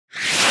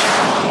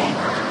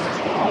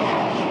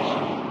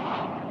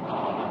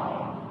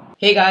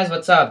Hey guys,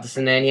 what's up? This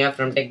is Nayan here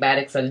from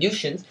Barrack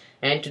Solutions,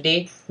 and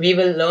today we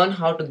will learn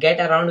how to get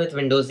around with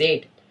Windows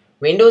 8.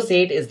 Windows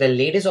 8 is the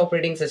latest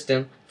operating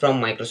system from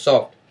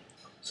Microsoft.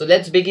 So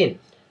let's begin.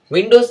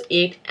 Windows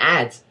 8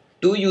 adds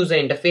two user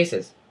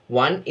interfaces.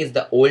 One is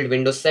the old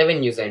Windows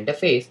 7 user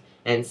interface,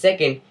 and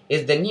second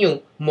is the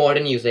new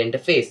modern user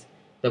interface.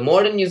 The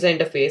modern user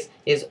interface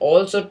is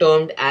also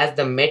termed as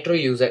the Metro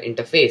user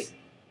interface.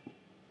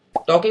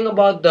 Talking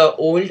about the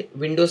old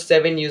Windows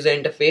 7 user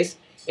interface,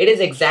 it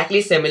is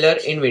exactly similar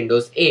in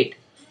Windows 8.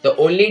 The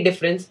only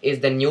difference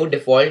is the new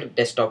default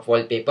desktop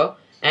wallpaper,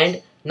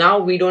 and now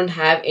we don't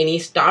have any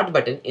start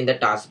button in the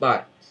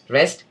taskbar.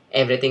 Rest,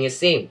 everything is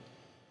same.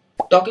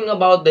 Talking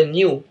about the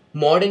new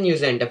modern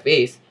user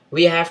interface,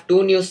 we have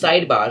two new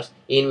sidebars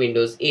in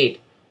Windows 8.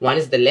 One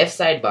is the left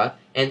sidebar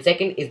and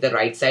second is the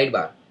right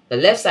sidebar. The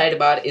left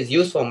sidebar is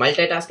used for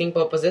multitasking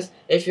purposes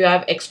if you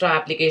have extra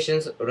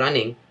applications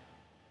running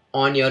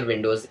on your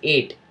Windows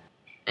 8.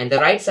 And the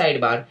right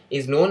sidebar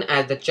is known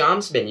as the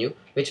Charms menu,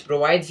 which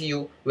provides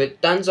you with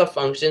tons of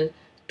functions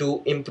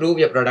to improve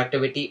your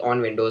productivity on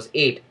Windows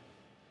 8.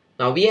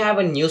 Now we have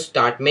a new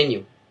start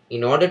menu.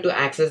 In order to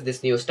access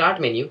this new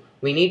start menu,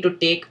 we need to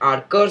take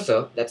our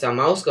cursor, that's our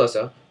mouse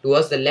cursor,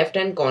 towards the left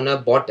hand corner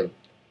bottom.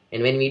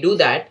 And when we do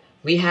that,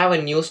 we have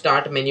a new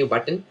start menu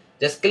button.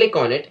 Just click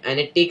on it and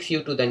it takes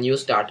you to the new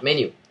start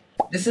menu.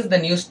 This is the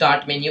new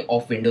start menu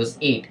of Windows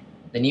 8.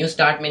 The new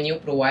start menu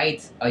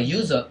provides a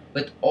user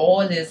with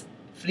all his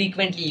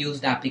frequently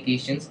used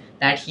applications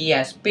that he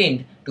has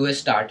pinned to his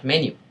start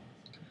menu.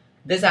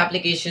 These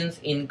applications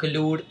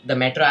include the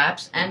Metro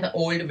apps and the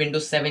old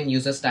Windows 7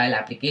 user style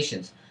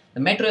applications.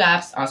 The Metro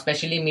apps are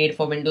specially made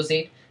for Windows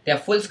 8. They are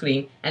full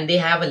screen and they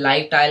have a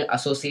live tile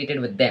associated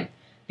with them.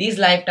 These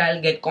live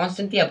tiles get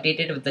constantly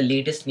updated with the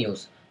latest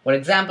news. For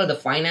example, the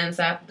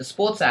Finance app, the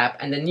Sports app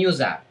and the News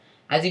app.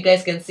 As you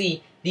guys can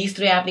see, these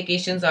three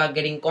applications are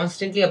getting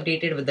constantly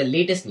updated with the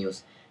latest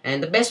news.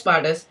 And the best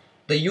part is,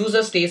 the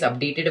user stays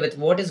updated with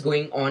what is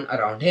going on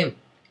around him.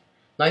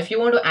 Now if you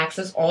want to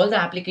access all the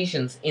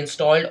applications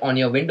installed on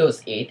your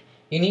Windows 8,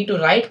 you need to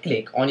right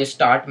click on your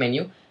start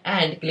menu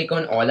and click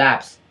on all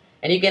apps.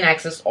 And you can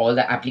access all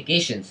the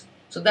applications.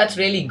 So that's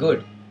really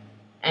good.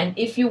 And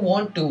if you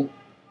want to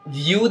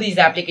view these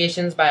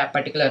applications by a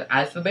particular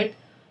alphabet,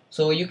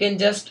 so you can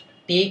just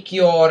take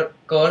your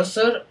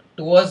cursor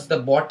towards the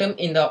bottom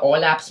in the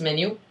all apps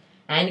menu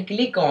and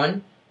click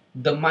on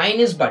the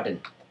minus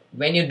button.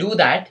 When you do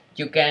that,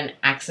 you can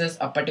access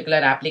a particular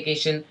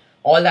application,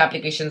 all the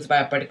applications by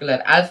a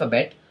particular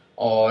alphabet,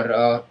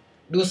 or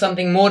do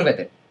something more with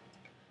it.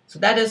 So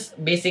that is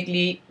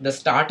basically the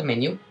start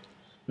menu.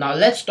 Now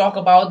let's talk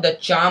about the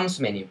Charms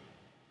menu.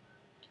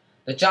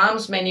 The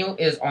Charms menu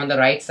is on the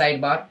right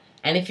sidebar,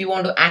 and if you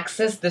want to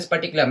access this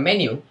particular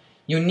menu,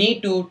 you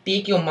need to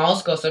take your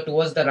mouse cursor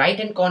towards the right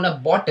hand corner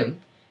bottom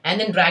and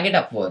then drag it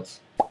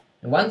upwards.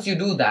 Once you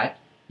do that,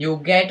 you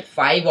get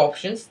 5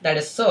 options, that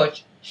is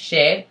search,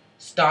 share,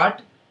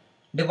 start,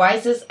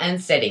 devices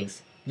and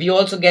settings. We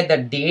also get the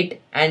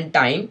date and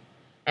time,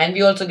 and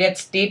we also get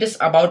status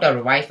about our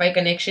Wi-Fi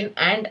connection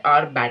and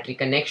our battery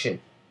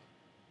connection.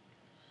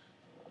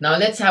 Now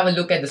let's have a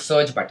look at the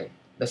search button.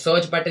 The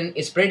search button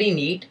is pretty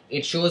neat.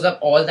 It shows up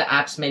all the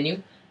apps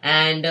menu,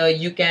 and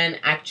you can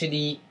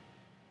actually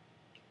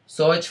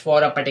search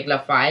for a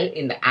particular file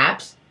in the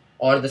apps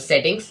or the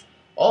settings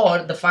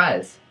or the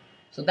files.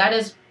 So that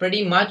is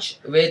pretty much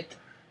with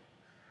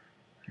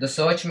the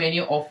search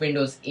menu of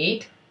Windows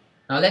 8.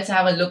 Now let's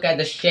have a look at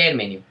the share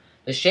menu.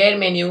 The share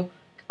menu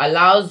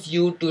allows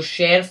you to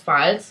share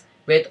files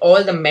with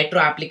all the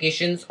Metro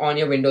applications on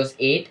your Windows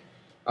 8.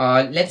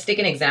 Let's take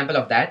an example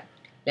of that.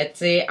 Let's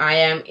say I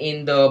am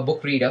in the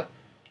book reader.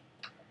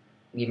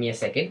 Give me a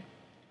second.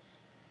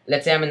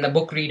 Let's say I'm in the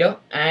book reader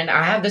and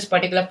I have this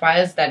particular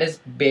files that is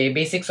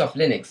basics of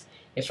Linux.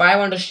 If I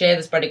want to share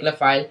this particular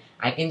file,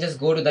 I can just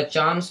go to the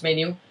Charms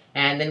menu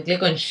and then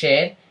click on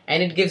share,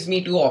 and it gives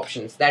me two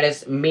options, that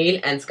is mail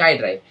and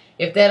SkyDrive.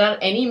 If there are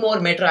any more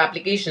Metro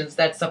applications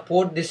that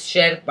support this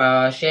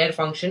share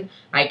function,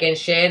 I can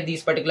share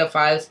these particular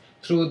files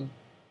through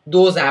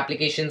those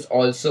applications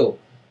also.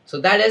 So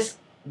that is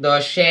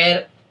the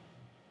share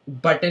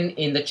button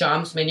in the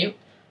Charms menu.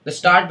 The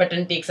start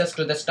button takes us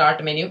to the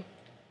start menu.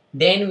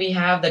 Then we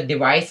have the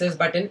devices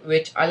button,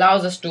 which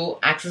allows us to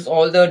access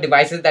all the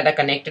devices that are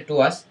connected to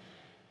us.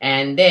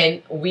 And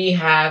then we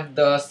have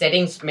the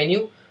settings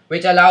menu,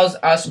 which allows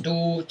us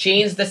to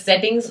change the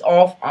settings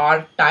of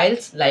our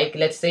tiles. Like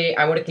let's say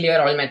I want to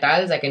clear all my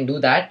tiles, I can do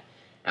that.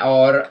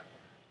 Or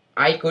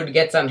I could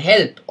get some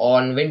help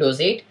on Windows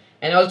 8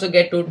 and also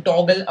get to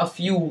toggle a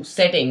few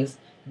settings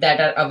that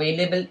are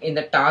available in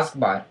the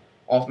taskbar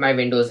of my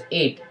Windows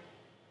 8.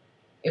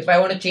 If I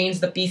want to change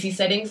the PC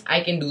settings,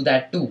 I can do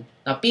that too.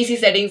 Now PC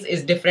settings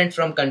is different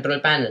from control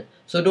panel,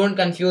 so don't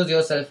confuse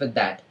yourself with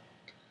that.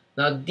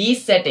 Now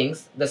these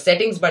settings, the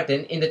settings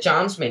button in the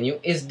Charms menu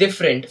is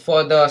different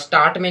for the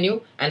start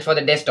menu and for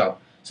the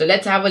desktop. So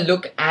let's have a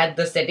look at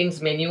the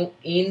settings menu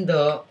in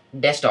the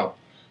desktop.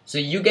 So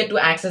you get to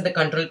access the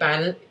control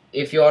panel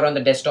if you are on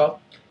the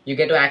desktop. you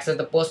get to access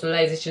the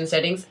personalization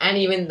settings and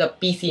even the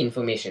PC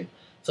information.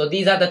 So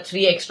these are the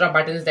 3 extra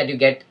buttons that you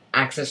get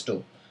access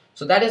to.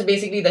 So that is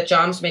basically the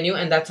charms menu,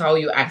 and that's how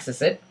you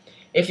access it.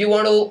 If you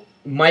want to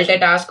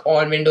multitask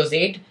on Windows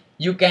 8,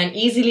 you can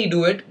easily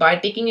do it by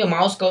taking your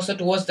mouse cursor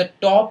towards the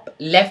top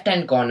left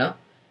hand corner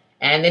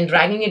and then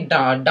dragging it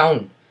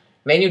down.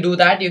 When you do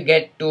that, you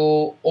get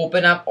to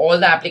open up all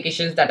the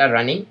applications that are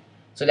running.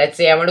 So let's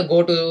say I want to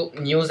go to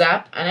News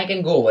app, and I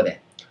can go over there.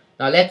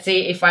 Now let's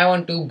say if I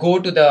want to go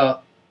to the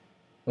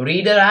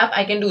Reader app,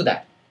 I can do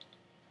that.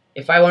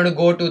 If I want to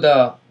go to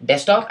the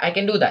desktop, I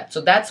can do that.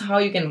 So that's how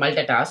you can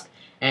multitask.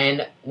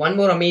 And one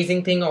more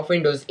amazing thing of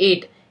Windows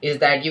 8 is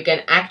that you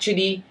can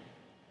actually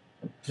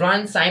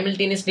run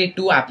simultaneously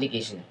 2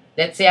 applications.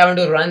 Let's say I want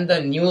to run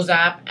the News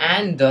app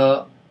and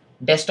the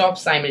desktop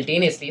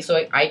simultaneously.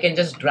 So I can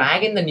just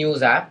drag in the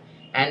News app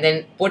and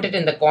then put it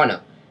in the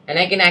corner, and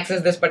I can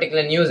access this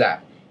particular News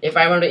app. If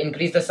I want to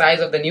increase the size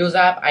of the News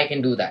app, I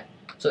can do that.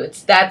 So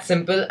it's that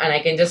simple, and I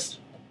can just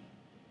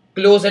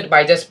close it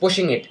by just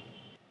pushing it.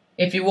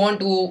 If you want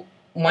to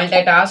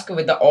multitask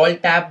with the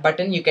Alt+Tab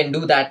button, you can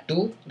do that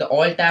too. The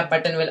Alt+Tab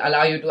button will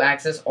allow you to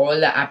access all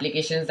the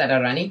applications that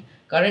are running.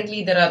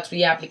 Currently there are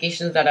 3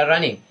 applications that are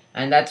running,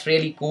 and that's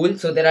really cool.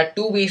 So there are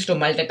 2 ways to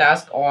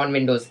multitask on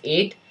Windows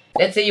 8.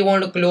 Let's say you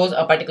want to close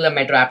a particular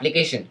Metro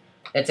application.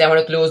 Let's say I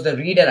want to close the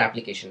Reader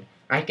application.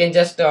 I can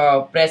just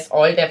press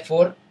Alt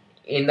F4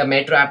 in the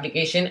Metro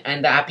application,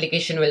 and the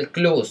application will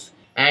close.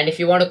 And if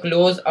you want to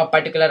close a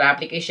particular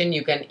application,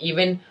 you can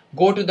even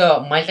go to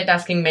the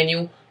multitasking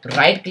menu,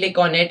 right click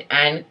on it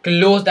and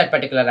close that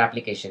particular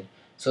application.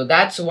 So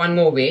that's one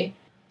more way.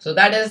 So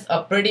that is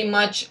pretty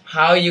much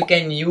how you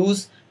can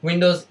use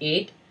Windows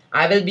 8.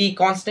 I will be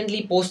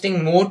constantly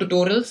posting more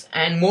tutorials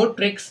and more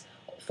tricks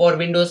for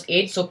Windows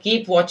 8. So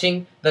keep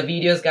watching the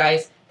videos,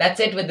 guys. That's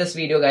it with this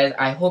video, guys.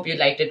 I hope you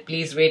liked it.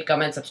 Please rate,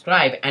 comment,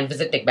 subscribe, and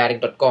visit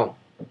techbarrack.com.